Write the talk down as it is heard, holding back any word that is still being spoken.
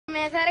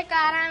ਨੇ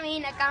ਸਰਕਾਰਾਂ ਵੀ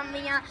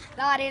ਨਕਾਮੀਆਂ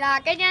ਲਾਰੇ ਲਾ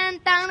ਕੇ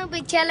ਜਨਤਾ ਨੂੰ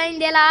ਪਿੱਛੇ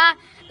ਲੈਂਦੇ ਲਾ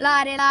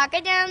ਲਾਰੇ ਲਾ ਕੇ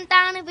ਜਨਤਾ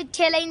ਨੂੰ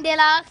ਪਿੱਛੇ ਲੈਂਦੇ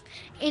ਲਾ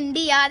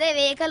ਇੰਡੀਆ ਦੇ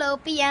ਵੇਖ ਲੋ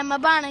PM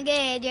ਬਣ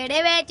ਗਏ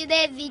ਜਿਹੜੇ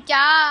ਵੇਚਦੇ ਸੀ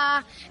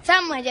ਚਾਹ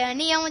ਸਮਝ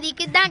ਨਹੀਂ ਆਉਂਦੀ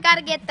ਕਿੱਦਾਂ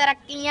ਕਰ ਗਏ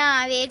ਤਰੱਕੀਆਂ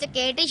ਵੇਚ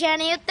ਕੇ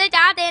ਟਿਸ਼ਨੇ ਉੱਤੇ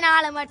ਚਾਹ ਦੇ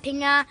ਨਾਲ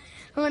ਮੱਠੀਆਂ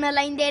ਹੁਣ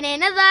ਲੈਂਦੇ ਨੇ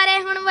ਨਜ਼ਾਰੇ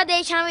ਹੁਣ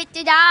ਵਿਦੇਸ਼ਾਂ ਵਿੱਚ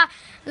ਜਾ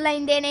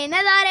ਲੈਂਦੇ ਨੇ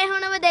ਨਜ਼ਾਰੇ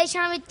ਹੁਣ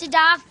ਵਿਦੇਸ਼ਾਂ ਵਿੱਚ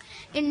ਜਾ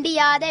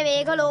ਇੰਡੀਆ ਦੇ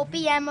ਵੇਖ ਲੋ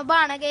PM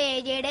ਬਣ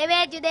ਗਏ ਜਿਹੜੇ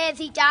ਵੇਚਦੇ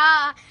ਸੀ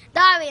ਚਾਹ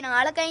ਦਾਅਵੇ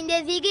ਨਾਲ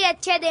ਕਹਿੰਦੇ ਸੀ ਕਿ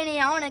ਅੱਛੇ ਦਿਨ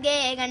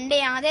ਆਉਣਗੇ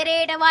ਗੰਢਿਆਂ ਦੇ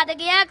ਰੇਟ ਵੱਧ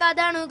ਗਿਆ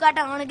ਕਦੋਂ ਨੂੰ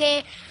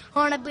ਘਟਾਉਣਗੇ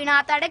ਹੁਣ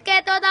ਬਿਨਾਂ ਤੜਕੇ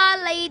ਤੋਂ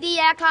ਦਾਲ ਲਈਦੀ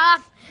ਐ ਖਾ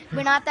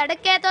ਬਿਨਾਂ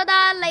ਤੜਕੇ ਤੋਂ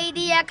ਦਾਲ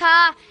ਲਈਦੀ ਐ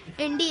ਖਾ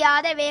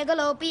ਇੰਡੀਆ ਦੇ ਵੇਖ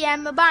ਲੋ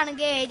PM ਬਣ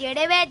ਗਏ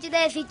ਜਿਹੜੇ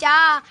ਵੇਚਦੇ ਸੀ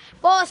ਚਾਹ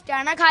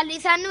ਪੋਸਟਾਂ ਨਾ ਖਾਲੀ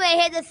ਸਾਨੂੰ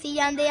ਇਹ ਦੱਸੀ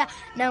ਜਾਂਦੇ ਆ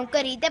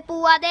ਨੌਕਰੀ ਤੇ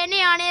ਪੂਆ ਦੇ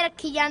ਨਿਆਣੇ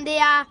ਰੱਖੀ ਜਾਂਦੇ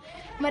ਆ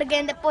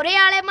ਮਰਗਿੰਦਪੁਰੇ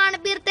ਵਾਲੇ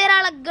ਮਨਵੀਰ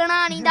ਤੇਰਾ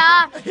ਲੱਗਣਾ ਨੀ ਦਾ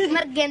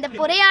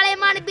ਮਰਗਿੰਦਪੁਰੇ ਵਾਲੇ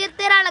ਮਨਵੀਰ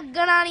ਤੇਰਾ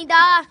ਲੱਗਣਾ ਨੀ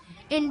ਦਾ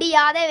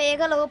ਇੰਡੀਆ ਦੇ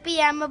ਵੇਖ ਲੋ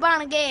PM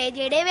ਬਣ ਗਏ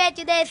ਜਿਹੜੇ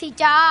ਵੇਚਦੇ ਸੀ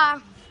ਚਾਹ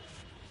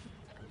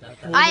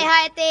ਆਏ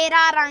ਹਾਏ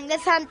ਤੇਰਾ ਰੰਗ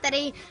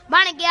ਸੰਤਰੀ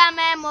ਬਣ ਗਿਆ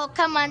ਮੈਂ ਮੁੱਖ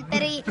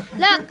ਮੰਤਰੀ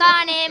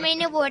ਲੋਕਾਂ ਨੇ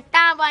ਮੈਨੂੰ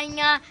ਵੋਟਾਂ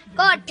ਪਾਈਆਂ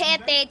ਕੋਠੇ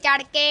ਤੇ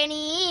ਚੜ ਕੇ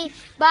ਨੀ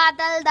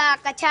ਬਾਦਲ ਦਾ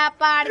ਕੱਛਾ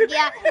ਪਾੜ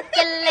ਗਿਆ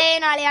ਕਿੱਲੇ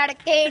ਨਾਲ ਅੜ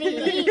ਕੇ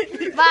ਨੀ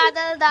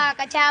ਬਾਦਲ ਦਾ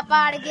ਕੱਛਾ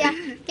ਪਾੜ ਗਿਆ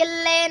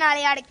ਕਿੱਲੇ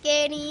ਨਾਲ ਅੜ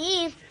ਕੇ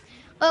ਨੀ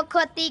ਉਹ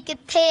ਖੋਤੀ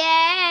ਕਿੱਥੇ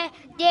ਐ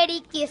ਜਿਹੜੀ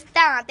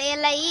ਕਿਸ਼ਤਾਂ ਤੇ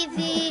ਲਈ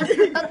ਸੀ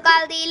ਉਹ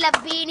ਕੱਲ ਦੀ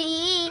ਲੱਭੀ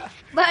ਨੀ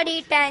ਬੜੀ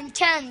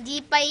ਟੈਨਸ਼ਨ ਜੀ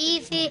ਪਈ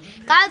ਸੀ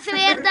ਕੱਲ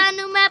ਸਵੇਰ ਦਾ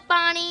ਨੂੰ ਮੈਂ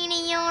ਪਾਣੀ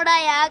ਨਹੀਂ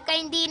ਆਉੜਾਇਆ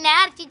ਕਹਿੰਦੀ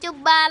ਨਹਿਰ 'ਚ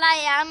ਚੁੱਬਾ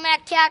ਲਾਇਆ ਮੈਂ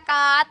ਕਿਹਾ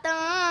ਕਾ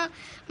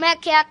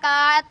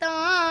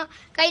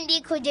ਕਹਿੰਦੀ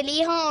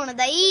ਖੁਜਲੀ ਹੋਣ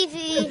ਦਈ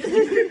ਸੀ।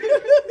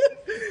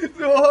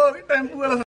 ਉਹ ਟੈਂਪੂ ਵਾਲਾ